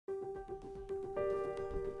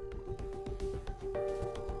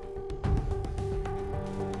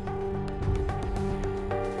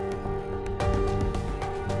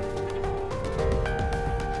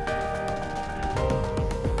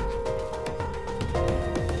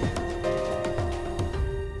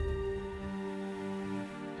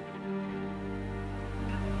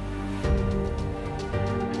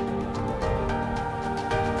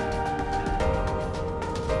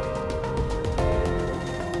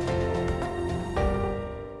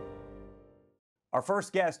Our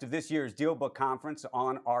first guest of this year's DealBook Conference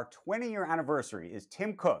on our 20-year anniversary is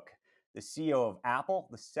Tim Cook, the CEO of Apple,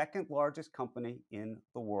 the second largest company in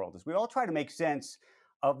the world. As we all try to make sense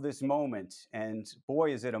of this moment, and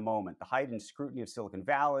boy, is it a moment, the heightened scrutiny of Silicon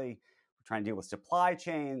Valley, we're trying to deal with supply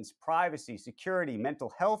chains, privacy, security,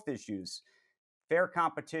 mental health issues, fair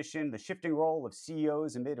competition, the shifting role of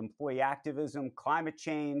CEOs amid employee activism, climate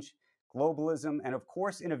change, globalism, and of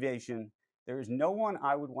course, innovation. There is no one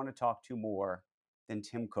I would want to talk to more than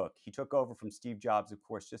Tim Cook. He took over from Steve Jobs, of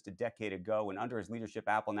course, just a decade ago, and under his leadership,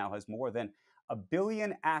 Apple now has more than 1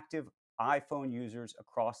 billion active iPhone users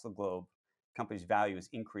across the globe. The company's value has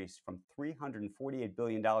increased from $348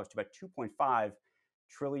 billion to about $2.5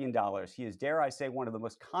 trillion. He is, dare I say, one of the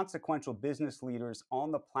most consequential business leaders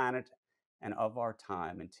on the planet and of our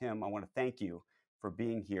time. And Tim, I want to thank you for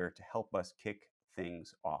being here to help us kick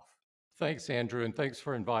things off. Thanks, Andrew, and thanks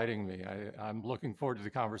for inviting me. I'm looking forward to the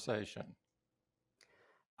conversation.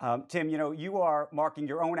 Tim, you are marking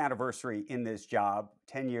your own anniversary in this job,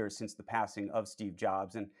 10 years since the passing of Steve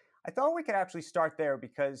Jobs. And I thought we could actually start there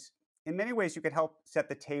because in many ways you could help set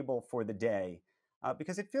the table for the day.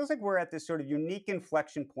 Because it feels like we're at this sort of unique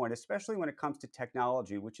inflection point, especially when it comes to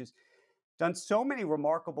technology, which has done so many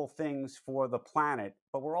remarkable things for the planet.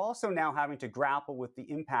 But we're also now having to grapple with the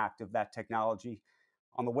impact of that technology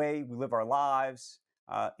on the way we live our lives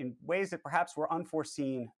in ways that perhaps were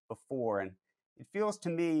unforeseen before. And it feels to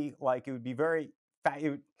me like it would be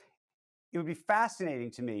it would be fascinating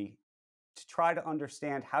to me to try to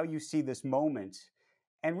understand how you see this moment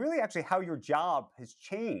and really actually how your job has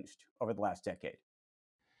changed over the last decade.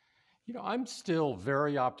 I'm still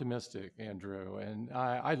very optimistic, Andrew, and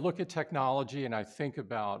I look at technology and I think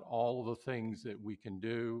about all of the things that we can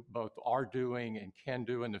do, both are doing and can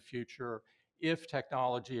do in the future, if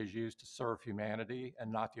technology is used to serve humanity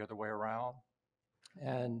and not the other way around.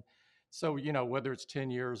 And so, whether it's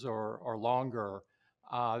 10 years or longer,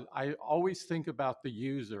 I always think about the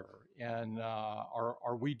user and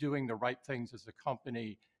are we doing the right things as a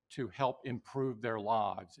company to help improve their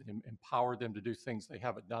lives and empower them to do things they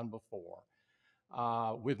haven't done before.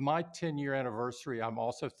 With my 10-year anniversary, I'm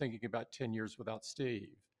also thinking about 10 years without Steve.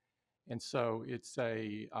 And so it's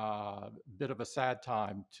a bit of a sad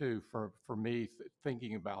time, too, for me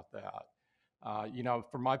thinking about that.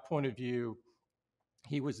 From my point of view,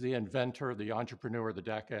 he was the inventor, the entrepreneur of the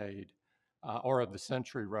decade, or of the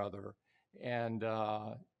century, rather. And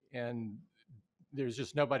there's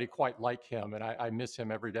just nobody quite like him, and I miss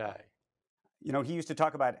him every day. He used to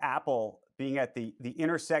talk about Apple being at the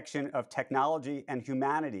intersection of technology and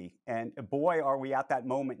humanity. And boy, are we at that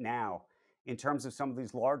moment now in terms of some of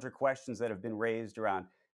these larger questions that have been raised around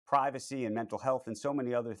privacy and mental health and so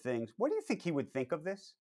many other things. What do you think he would think of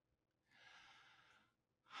this?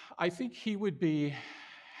 I think he would be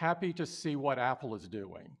happy to see what Apple is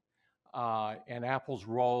doing and Apple's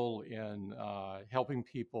role in helping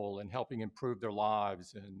people and helping improve their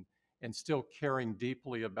lives and still caring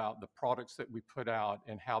deeply about the products that we put out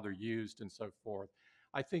and how they're used and so forth.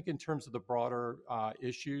 I think in terms of the broader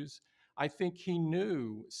issues, I think he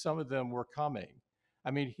knew some of them were coming.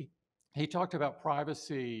 I mean, he talked about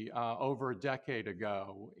privacy over a decade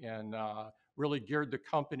ago and really geared the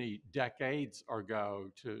company decades ago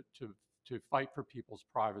to fight for people's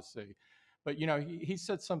privacy. But, he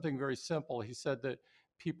said something very simple. He said that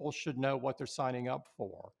people should know what they're signing up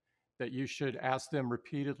for, that you should ask them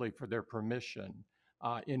repeatedly for their permission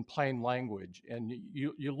in plain language. And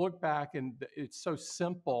you look back and it's so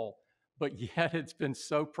simple, but yet it's been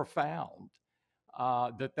so profound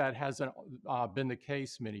that hasn't been the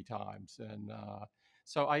case many times. And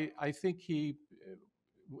so I think he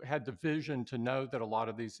had the vision to know that a lot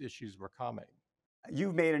of these issues were coming.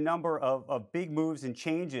 You've made a number of big moves and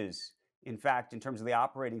changes, in fact, in terms of the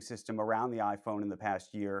operating system around the iPhone in the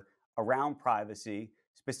past year, around privacy,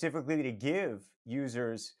 specifically to give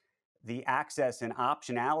users the access and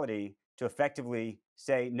optionality to effectively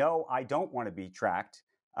say, no, I don't want to be tracked.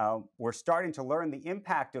 We're starting to learn the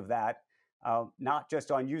impact of that, not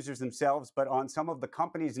just on users themselves, but on some of the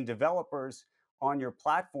companies and developers on your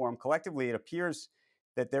platform. Collectively, it appears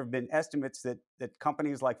that there have been estimates that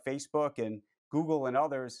companies like Facebook and Google and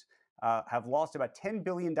others have lost about $10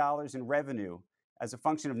 billion in revenue as a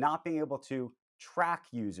function of not being able to track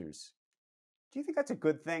users. Do you think that's a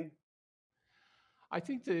good thing? I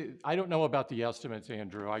think I don't know about the estimates,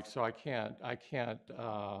 Andrew, so I can't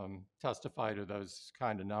testify to those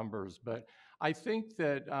kind of numbers. But I think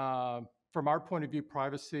that from our point of view,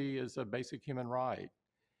 privacy is a basic human right,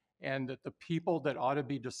 and that the people that ought to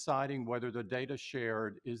be deciding whether the data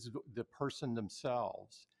shared is the person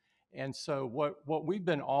themselves. And so what we've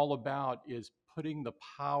been all about is putting the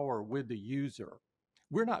power with the user.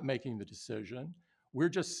 We're not making the decision. We're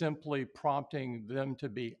just simply prompting them to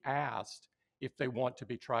be asked if they want to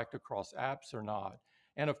be tracked across apps or not.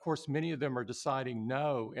 And of course, many of them are deciding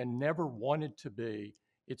no and never wanted to be.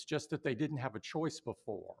 It's just that they didn't have a choice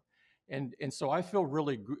before. And so I feel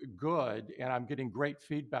really good, and I'm getting great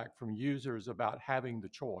feedback from users about having the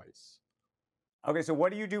choice. Okay, so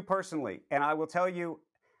what do you do personally? And I will tell you,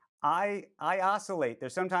 I oscillate.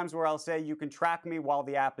 There's sometimes where I'll say you can track me while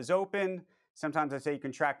the app is open. Sometimes I say you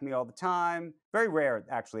can track me all the time. Very rare,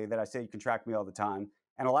 actually, that I say you can track me all the time.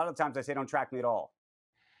 And a lot of times I say don't track me at all.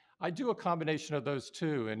 I do a combination of those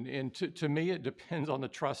two, and to me, it depends on the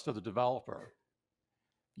trust of the developer.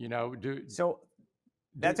 You know, So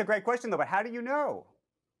do that's a great question, though. But how do you know?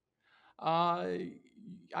 uh,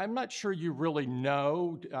 I'm not sure you really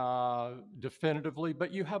know definitively,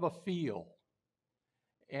 but you have a feel.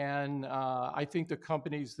 And I think the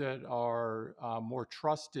companies that are more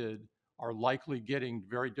trusted are likely getting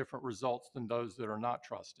very different results than those that are not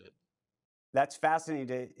trusted. That's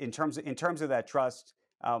fascinating in terms of that trust.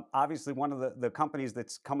 Obviously, one of the companies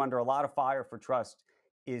that's come under a lot of fire for trust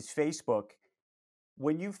is Facebook.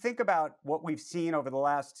 When you think about what we've seen over the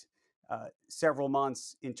last several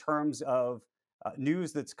months in terms of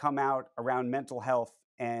news that's come out around mental health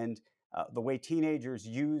and the way teenagers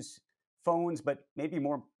use phones, but maybe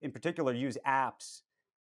more in particular use apps,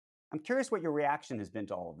 I'm curious what your reaction has been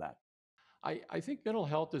to all of that. I think mental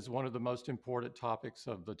health is one of the most important topics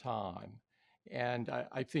of the time. And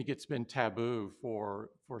I think it's been taboo for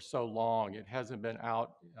so long. It hasn't been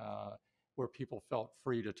out where people felt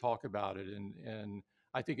free to talk about it. And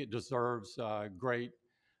I think it deserves great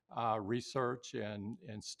research and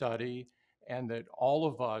study, and that all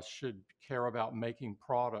of us should care about making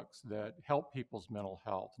products that help people's mental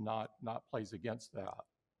health, not plays against that.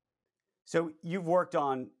 So you've worked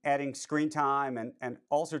on adding screen time and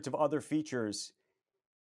all sorts of other features.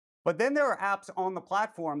 But then there are apps on the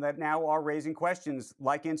platform that now are raising questions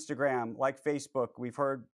like Instagram, like Facebook. We've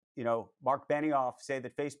heard, Mark Benioff say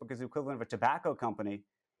that Facebook is the equivalent of a tobacco company.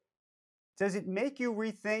 Does it make you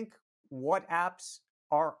rethink what apps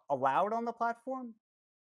are allowed on the platform?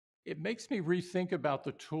 It makes me rethink about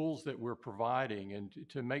the tools that we're providing and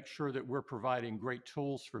to make sure that we're providing great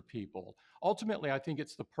tools for people. Ultimately, I think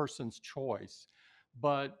it's the person's choice.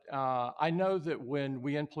 But I know that when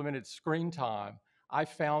we implemented screen time, I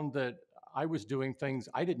found that I was doing things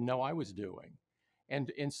I didn't know I was doing. And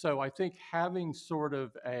so I think having sort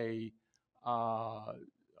of uh,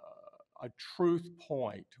 a truth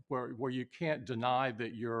point where you can't deny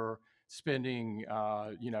that you're spending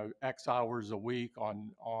X hours a week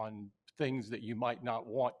on things that you might not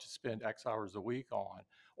want to spend X hours a week on,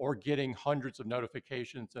 or getting hundreds of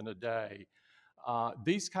notifications in a day.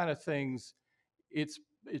 These kind of things, it's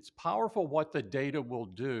powerful what the data will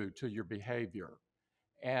do to your behavior.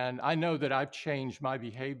 And I know that I've changed my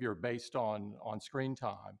behavior based on screen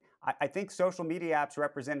time. I think social media apps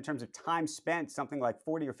represent, in terms of time spent, something like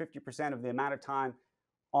 40 or 50% of the amount of time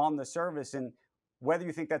on the service, and whether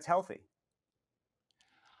you think that's healthy.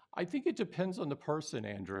 I think it depends on the person,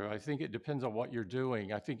 Andrew. I think it depends on what you're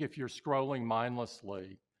doing. I think if you're scrolling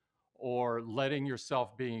mindlessly or letting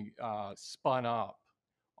yourself be spun up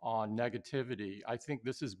on negativity, I think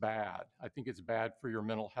this is bad. I think it's bad for your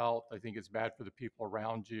mental health. I think it's bad for the people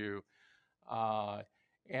around you. Uh,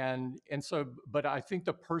 but I think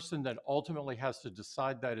the person that ultimately has to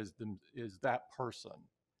decide that is that person.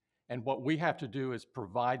 And what we have to do is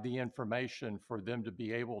provide the information for them to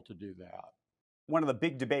be able to do that. One of the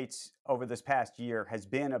big debates over this past year has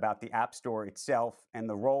been about the App Store itself and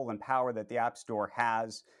the role and power that the App Store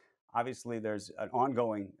has. Obviously, there's an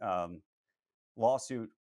ongoing lawsuit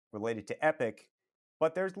related to Epic,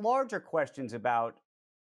 but there's larger questions about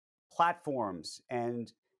platforms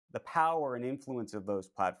and the power and influence of those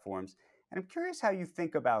platforms. And I'm curious how you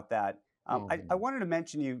think about that. I Mhm. wanted to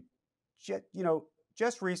mention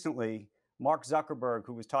just recently, Mark Zuckerberg,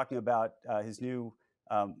 who was talking about his new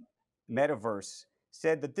um, metaverse,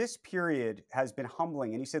 said that this period has been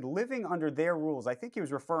humbling. And he said, living under their rules, I think he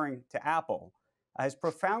was referring to Apple, has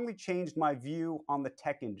profoundly changed my view on the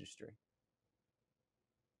tech industry.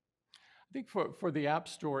 I think for the App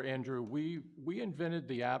Store, Andrew, we invented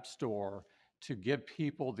the App Store to give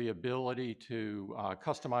people the ability to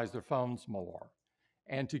customize their phones more,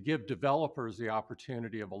 and to give developers the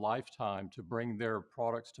opportunity of a lifetime to bring their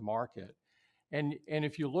products to market. And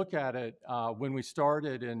if you look at it, when we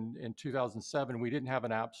started in 2007, we didn't have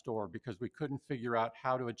an App Store because we couldn't figure out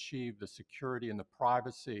how to achieve the security and the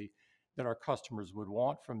privacy that our customers would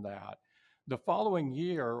want from that. The following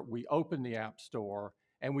year, we opened the App Store,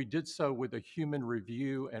 and we did so with a human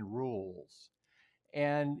review and rules.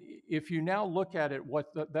 And if you now look at it,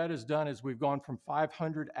 what that has done is we've gone from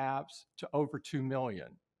 500 apps to over 2 million.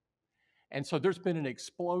 And so there's been an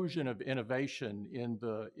explosion of innovation in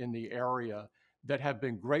the area that have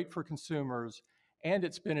been great for consumers, and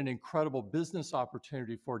it's been an incredible business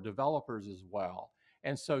opportunity for developers as well.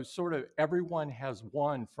 And so sort of everyone has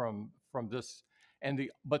won from this.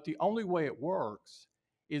 But the only way it works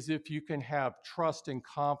is if you can have trust and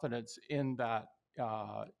confidence in that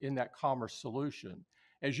commerce solution.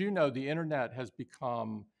 As you know, the internet has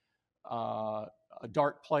become a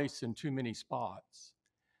dark place in too many spots,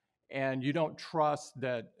 and you don't trust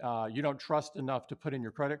that you don't trust enough to put in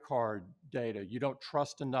your credit card data. You don't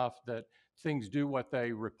trust enough that things do what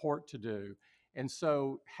they report to do. And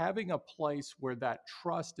so having a place where that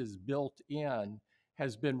trust is built in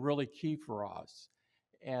has been really key for us,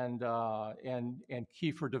 and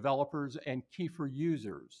key for developers and key for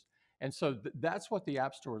users. And so that's what the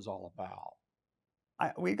App Store is all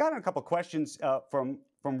about. We got a couple questions from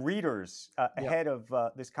readers ahead of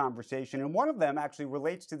this conversation, and one of them actually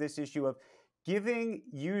relates to this issue of giving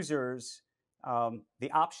users the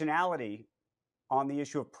optionality on the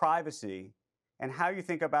issue of privacy, and how you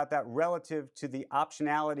think about that relative to the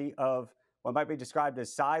optionality of what might be described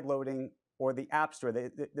as sideloading or the App Store.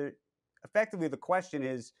 Effectively, the question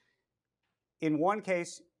is, in one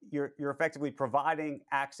case, you're effectively providing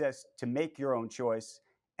access to make your own choice,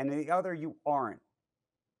 and in the other, you aren't.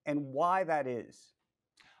 And why that is?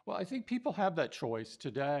 Well, I think people have that choice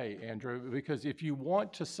today, Andrew, because if you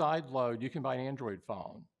want to sideload, you can buy an Android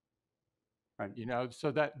phone. Right. You know,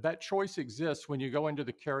 so that choice exists when you go into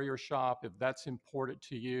the carrier shop. If that's important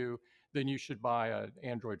to you, then you should buy an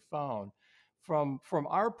Android phone. From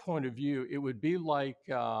our point of view, it would be like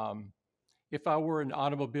if I were an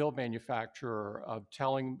automobile manufacturer of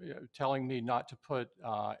telling me not to put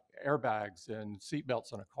airbags and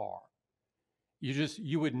seatbelts in a car.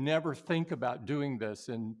 You would never think about doing this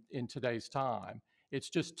in today's time. It's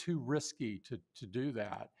just too risky to do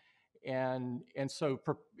that. And so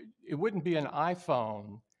it wouldn't be an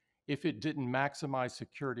iPhone if it didn't maximize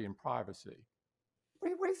security and privacy. What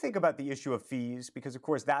do you think about the issue of fees? Because of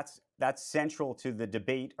course that's central to the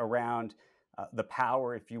debate around the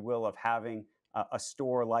power, if you will, of having a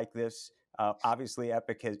store like this. Obviously,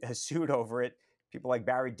 Epic has sued over it. People like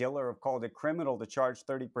Barry Diller have called it criminal to charge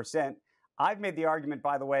 30%. I've made the argument,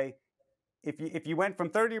 by the way, if you went from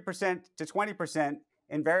 30% to 20%,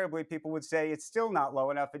 invariably people would say it's still not low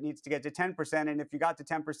enough. It needs to get to 10%. And if you got to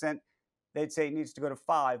 10%, they'd say it needs to go to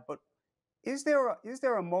 5%. But is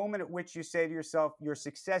there a moment at which you say to yourself, your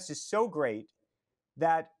success is so great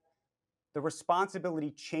that the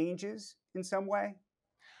responsibility changes in some way?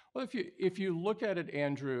 Well, if you look at it,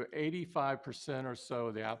 Andrew, 85% or so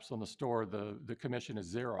of the apps on the store, the commission is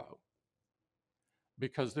zero,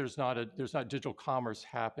 because there's not digital commerce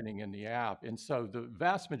happening in the app. And so the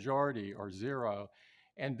vast majority are zero.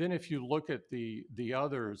 And then if you look at the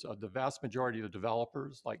others, the vast majority of the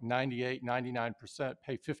developers, like 98, 99%,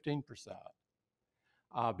 pay 15%.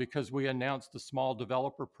 Because we announced the small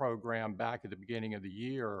developer program back at the beginning of the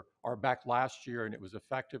year, or back last year, and it was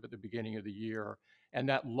effective at the beginning of the year, and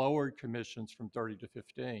that lowered commissions from 30 to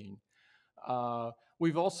 15.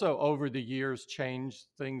 We've also, over the years, changed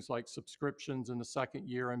things like subscriptions in the second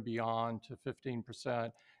year and beyond to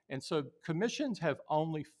 15%. And so commissions have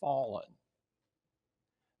only fallen.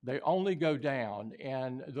 They only go down.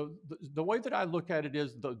 And the way that I look at it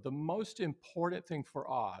is the most important thing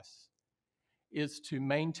for us is to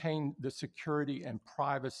maintain the security and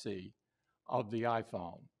privacy of the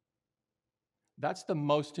iPhone. That's the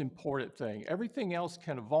most important thing. Everything else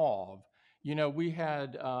can evolve. You know, we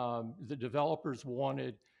had the developers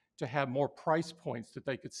wanted to have more price points that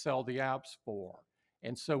they could sell the apps for.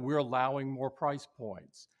 And so we're allowing more price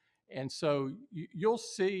points. And so you'll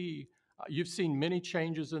see, you've seen many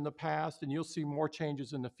changes in the past, and you'll see more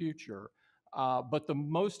changes in the future. But the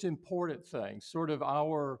most important thing, sort of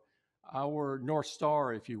our North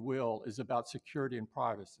Star, if you will, is about security and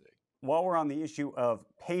privacy. While we're on the issue of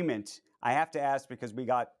payment, I have to ask, because we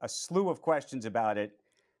got a slew of questions about it.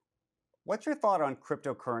 What's your thought on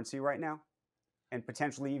cryptocurrency right now, and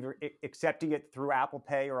potentially either accepting it through Apple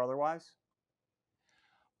Pay or otherwise?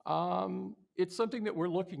 It's something that we're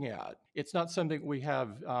looking at. It's not something we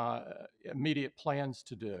have immediate plans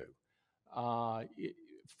to do.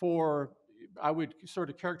 I would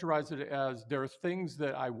sort of characterize it as there are things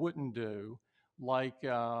that I wouldn't do, like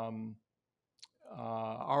our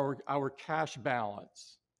cash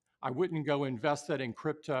balance. I wouldn't go invest that in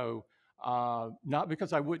crypto, not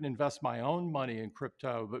because I wouldn't invest my own money in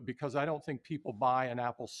crypto, but because I don't think people buy an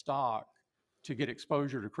Apple stock to get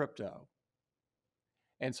exposure to crypto.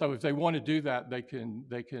 And so if they want to do that, they can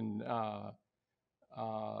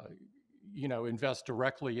invest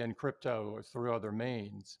directly in crypto or through other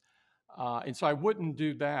means. And so I wouldn't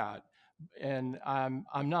do that. And I'm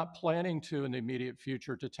not planning to in the immediate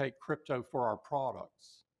future to take crypto for our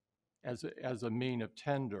products as a mean of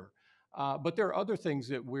tender. But there are other things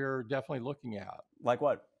that we're definitely looking at. Like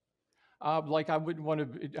what? Like I wouldn't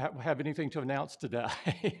want to have anything to announce today.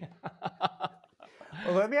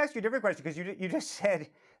 Well, let me ask you a different question, because you just said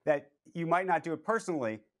that you might not do it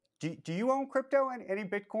personally. Do you own crypto, and any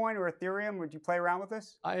Bitcoin or Ethereum? Would you play around with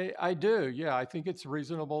this? I do. Yeah, I think it's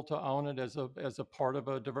reasonable to own it as a part of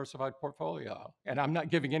a diversified portfolio. And I'm not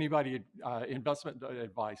giving anybody investment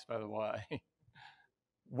advice, by the way.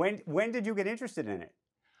 When did you get interested in it?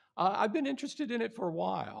 I've been interested in it for a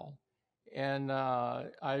while, and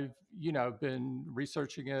I've been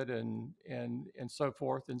researching it and so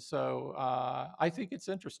forth. And so I think it's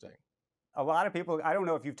interesting. A lot of people, I don't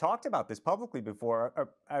know if you've talked about this publicly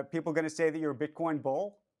before. Are people going to say that you're a Bitcoin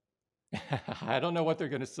bull? I don't know what they're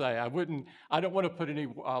going to say. I don't want to put any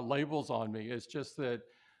labels on me. It's just that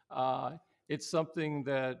it's something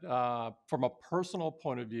that, from a personal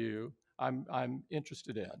point of view, I'm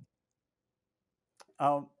interested in.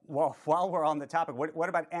 Well, while we're on the topic, what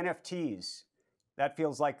about NFTs? That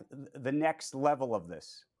feels like the next level of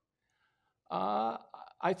this.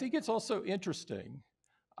 I think it's also interesting.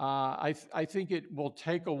 I think it will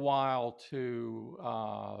take a while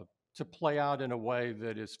to play out in a way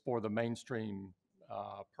that is for the mainstream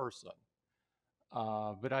person.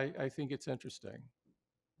 But I think it's interesting.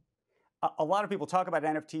 A lot of people talk about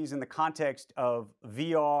NFTs in the context of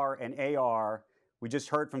VR and AR. We just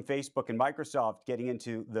heard from Facebook and Microsoft getting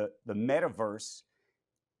into the metaverse.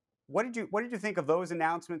 What did you think of those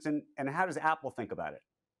announcements, and how does Apple think about it?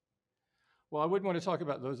 Well, I wouldn't want to talk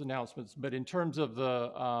about those announcements, but in terms of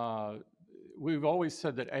we've always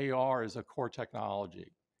said that AR is a core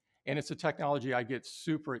technology, and it's a technology I get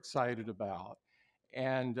super excited about,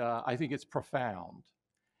 and I think it's profound.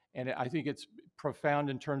 And I think it's profound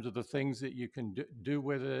in terms of the things that you can do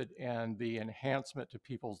with it, and the enhancement to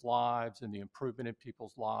people's lives and the improvement in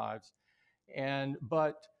people's lives.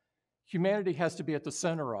 But humanity has to be at the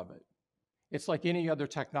center of it. It's like any other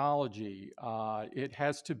technology. It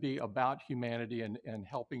has to be about humanity and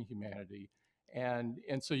helping humanity. And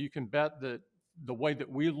so you can bet that the way that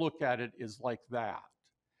we look at it is like that.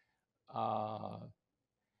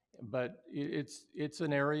 But it's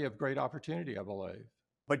an area of great opportunity, I believe.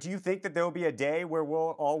 But do you think that there will be a day where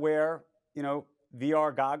we'll all wear,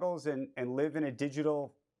 VR goggles and live in a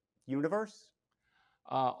digital universe?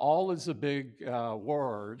 All is a big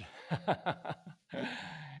word.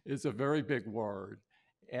 Is a very big word.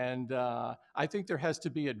 And I think there has to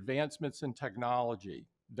be advancements in technology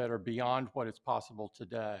that are beyond what is possible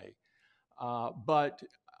today. But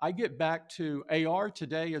I get back to AR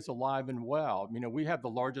today is alive and well. We have the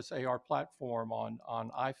largest AR platform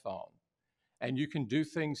on iPhone. And you can do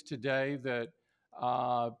things today that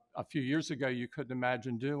a few years ago you couldn't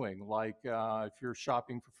imagine doing. Like if you're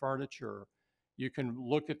shopping for furniture, you can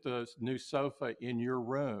look at the new sofa in your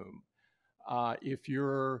room. If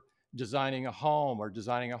you're designing a home or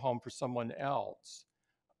designing a home for someone else,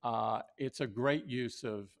 it's a great use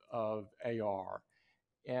of AR.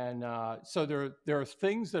 And so there are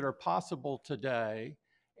things that are possible today.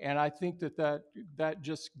 And I think that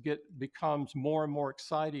just becomes more and more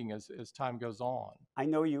exciting as time goes on. I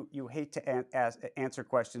know you hate to answer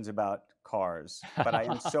questions about cars, but I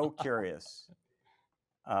am so curious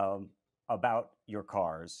about your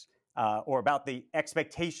cars, or about the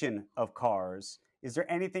expectation of cars. Is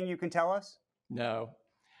there anything you can tell us? No.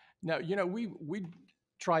 We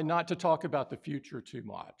try not to talk about the future too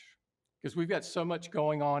much, because we've got so much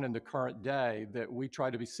going on in the current day that we try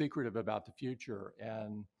to be secretive about the future.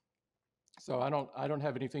 And so I don't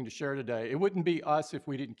have anything to share today. It wouldn't be us if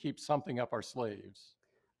we didn't keep something up our sleeves.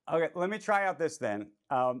 Okay, let me try out this then.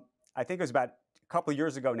 I think it was about a couple of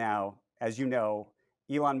years ago now, as you know,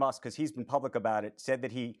 Elon Musk, because he's been public about it, said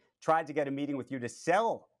that he tried to get a meeting with you to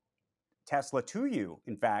sell Tesla to you,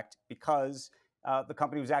 in fact, because the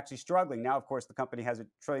company was actually struggling. Now, of course, the company has $1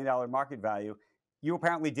 trillion market value. You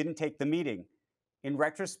apparently didn't take the meeting. In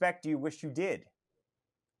retrospect, do you wish you did?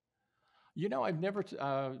 I've never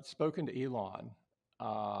spoken to Elon,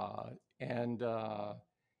 and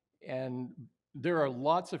there are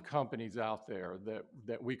lots of companies out there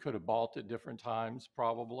that we could have bought at different times,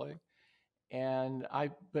 probably.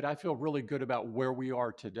 But I feel really good about where we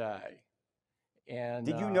are today. And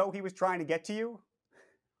did you know he was trying to get to you?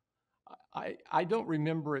 I don't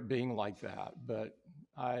remember it being like that, but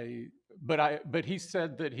I, but he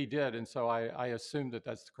said that he did, and so I assume that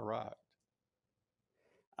that's correct.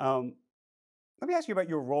 Um, Let me ask you about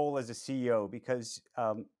your role as a CEO because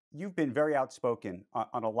you've been very outspoken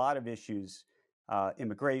on a lot of issues: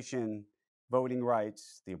 immigration, voting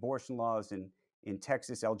rights, the abortion laws in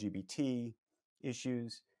Texas, LGBT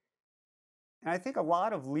issues. And I think a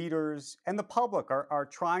lot of leaders and the public are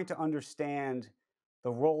trying to understand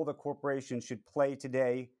the role that corporations should play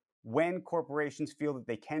today when corporations feel that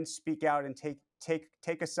they can speak out and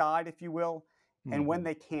take a side, if you will, and when Hmm.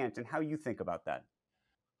 they can't, and how you think about that.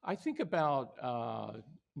 I think about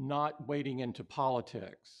not wading into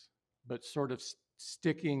politics, but sort of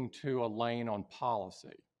sticking to a lane on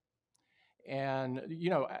policy. And,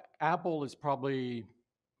 Apple is probably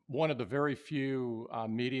one of the very few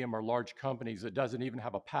medium or large companies that doesn't even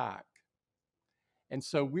have a PAC. And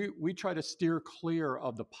so we try to steer clear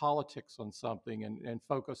of the politics on something and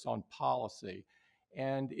focus on policy.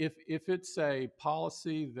 And if it's a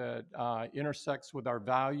policy that intersects with our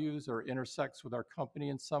values or intersects with our company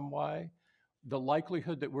in some way, the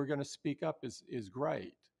likelihood that we're going to speak up is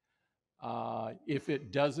great. If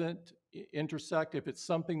it doesn't intersect, if it's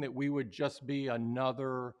something that we would just be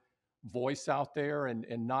another voice out there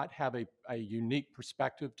and not have a unique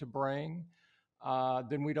perspective to bring,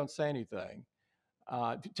 then we don't say anything.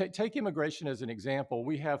 Take immigration as an example.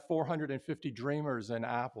 We have 450 dreamers in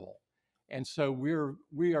Apple, and so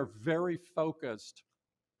we are very focused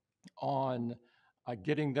on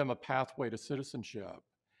getting them a pathway to citizenship,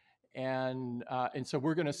 and so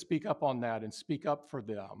we're going to speak up on that and speak up for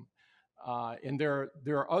them. And there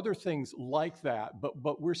are other things like that,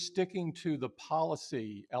 but we're sticking to the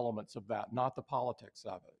policy elements of that, not the politics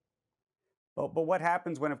of it. But what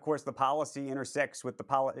happens when, of course, the policy intersects with the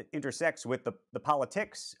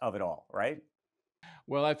politics of it all, right?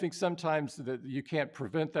 Well, I think sometimes that you can't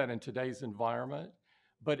prevent that in today's environment,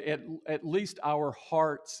 but at least our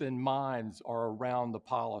hearts and minds are around the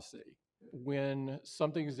policy. When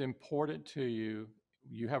something is important to you,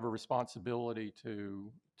 you have a responsibility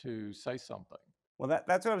to say something. Well,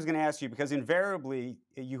 that's what I was going to ask you because invariably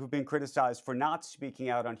you have been criticized for not speaking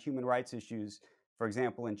out on human rights issues, for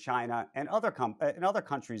example, in China and in other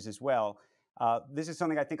countries as well. This is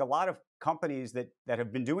something I think a lot of companies that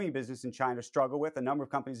have been doing business in China struggle with. A number of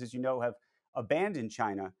companies, as you know, have abandoned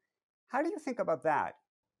China. How do you think about that?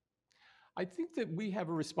 I think that we have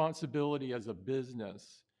a responsibility as a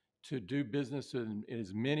business to do business in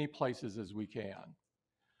as many places as we can.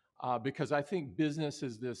 Because I think business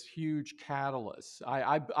is this huge catalyst.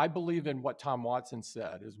 I believe in what Tom Watson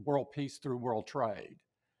said is world peace through world trade.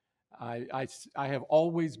 I have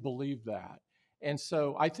always believed that. And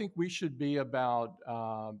so I think we should be about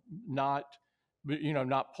not,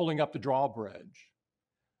 not pulling up the drawbridge,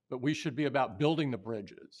 but we should be about building the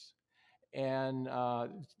bridges. And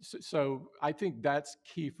so I think that's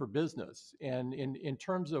key for business. And in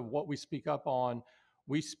terms of what we speak up on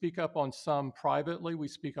some privately, we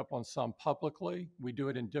speak up on some publicly. We do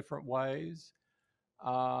it in different ways.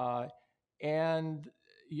 Uh, and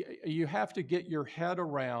you have to get your head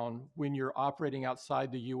around when you're operating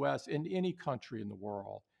outside the US in any country in the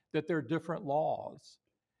world that there are different laws.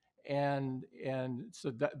 And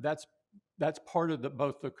so that's part of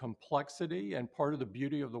both the complexity and part of the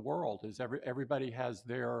beauty of the world is everybody has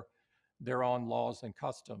their own laws and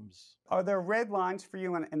customs. Are there red lines for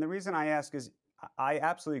you? And the reason I ask is I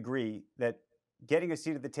absolutely agree that getting a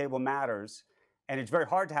seat at the table matters. And it's very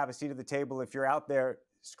hard to have a seat at the table if you're out there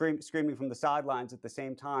screaming from the sidelines at the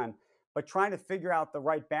same time. But trying to figure out the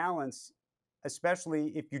right balance, especially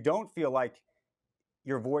if you don't feel like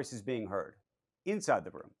your voice is being heard inside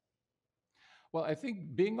the room. Well, I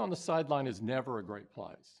think being on the sideline is never a great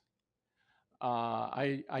place.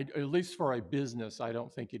 At least for a business, I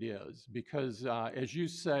don't think it is because, as you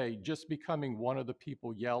say, just becoming one of the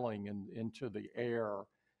people yelling into the air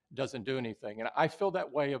doesn't do anything. And I feel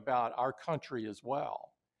that way about our country as well.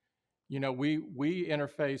 We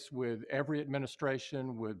interface with every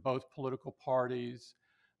administration, with both political parties.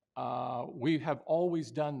 We have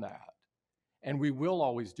always done that. And we will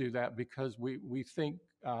always do that because we think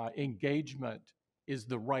engagement is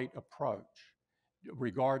the right approach,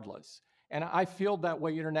 regardless. And I feel that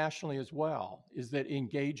way internationally as well, is that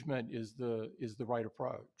engagement is the right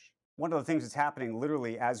approach. One of the things that's happening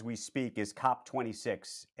literally as we speak is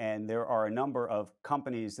COP26. And there are a number of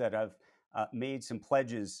companies that have made some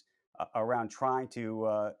pledges around trying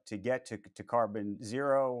to get to carbon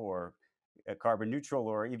zero or carbon neutral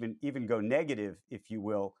or even go negative, if you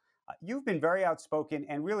will. You've been very outspoken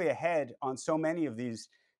and really ahead on so many of these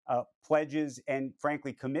pledges and,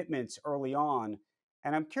 frankly, commitments early on.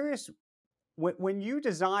 And I'm curious when you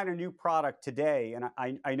design a new product today, and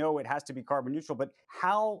I know it has to be carbon neutral, but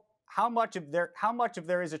how much of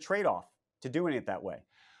there is a trade-off to doing it that way?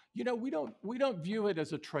 You know, we don't view it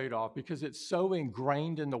as a trade-off because it's so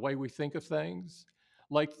ingrained in the way we think of things.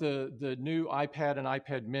 Like the new iPad and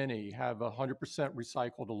iPad Mini have 100%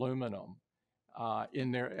 recycled aluminum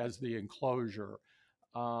in there as the enclosure.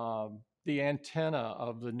 The antenna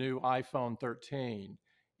of the new iPhone 13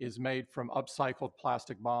 is made from upcycled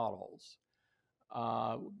plastic bottles.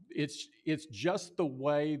 It's just the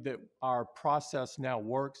way that our process now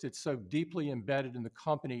works. It's so deeply embedded in the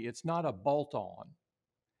company. It's not a bolt-on.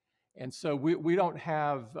 And so we don't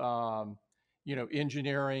have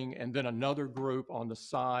engineering and then another group on the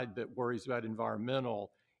side that worries about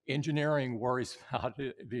environmental. Engineering worries about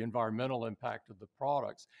the environmental impact of the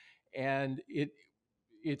products, and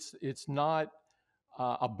it's not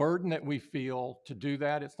a burden that we feel to do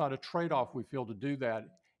that. It's not a trade-off we feel to do that.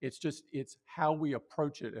 It's how we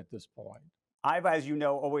approach it at this point. I've, as you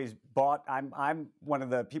know, always bought. I'm one of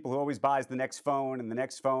the people who always buys the next phone and the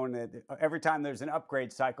next phone every time there's an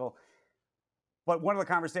upgrade cycle. But one of the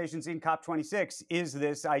conversations in COP26 is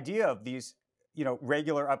this idea of these,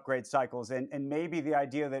 regular upgrade cycles, and maybe the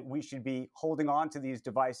idea that we should be holding on to these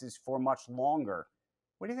devices for much longer.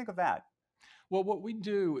 What do you think of that? Well, what we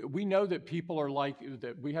do, we know that people are like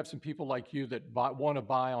that. We have some people like you that want to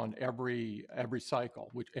buy on every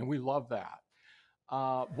cycle, and we love that.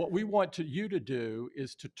 What we want you to do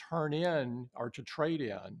is to turn in or to trade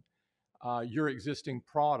in your existing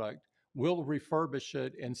product. We'll refurbish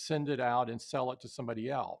it and send it out and sell it to somebody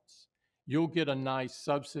else. You'll get a nice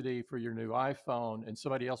subsidy for your new iPhone, and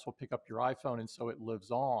somebody else will pick up your iPhone, and so it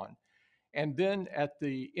lives on. And then at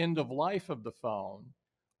the end of life of the phone,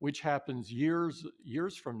 which happens years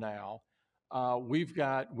from now, we've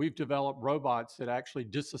developed robots that actually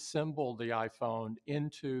disassemble the iPhone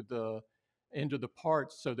into the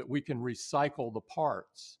parts so that we can recycle the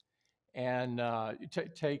parts. And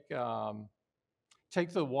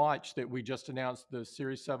take the watch that we just announced, the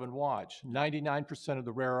Series 7 watch. 99% of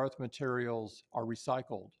the rare earth materials are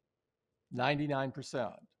recycled.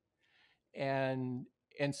 99%. And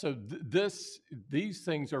so these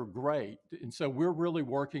things are great. And so we're really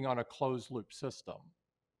working on a closed loop system.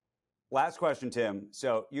 Last question, Tim.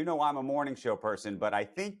 So I'm a morning show person, but I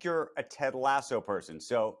think you're a Ted Lasso person.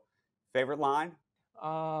 So favorite line?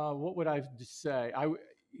 What would I say?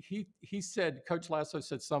 He said, Coach Lasso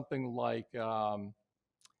said something like,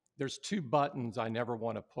 there's two buttons I never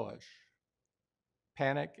want to push: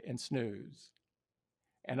 panic and snooze.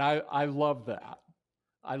 And I love that.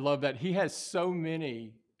 I love that. He has so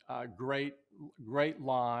many great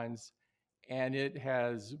lines, and it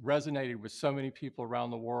has resonated with so many people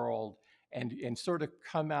around the world, and sort of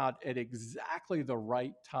come out at exactly the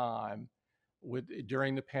right time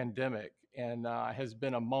during the pandemic, and has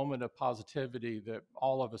been a moment of positivity that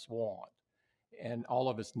all of us want and all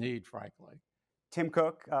of us need, frankly. Tim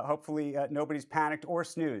Cook, hopefully nobody's panicked or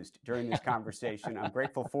snoozed during this conversation. I'm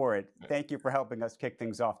grateful for it. Thank you for helping us kick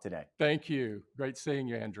things off today. Thank you. Great seeing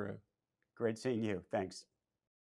you, Andrew. Great seeing you. Thanks.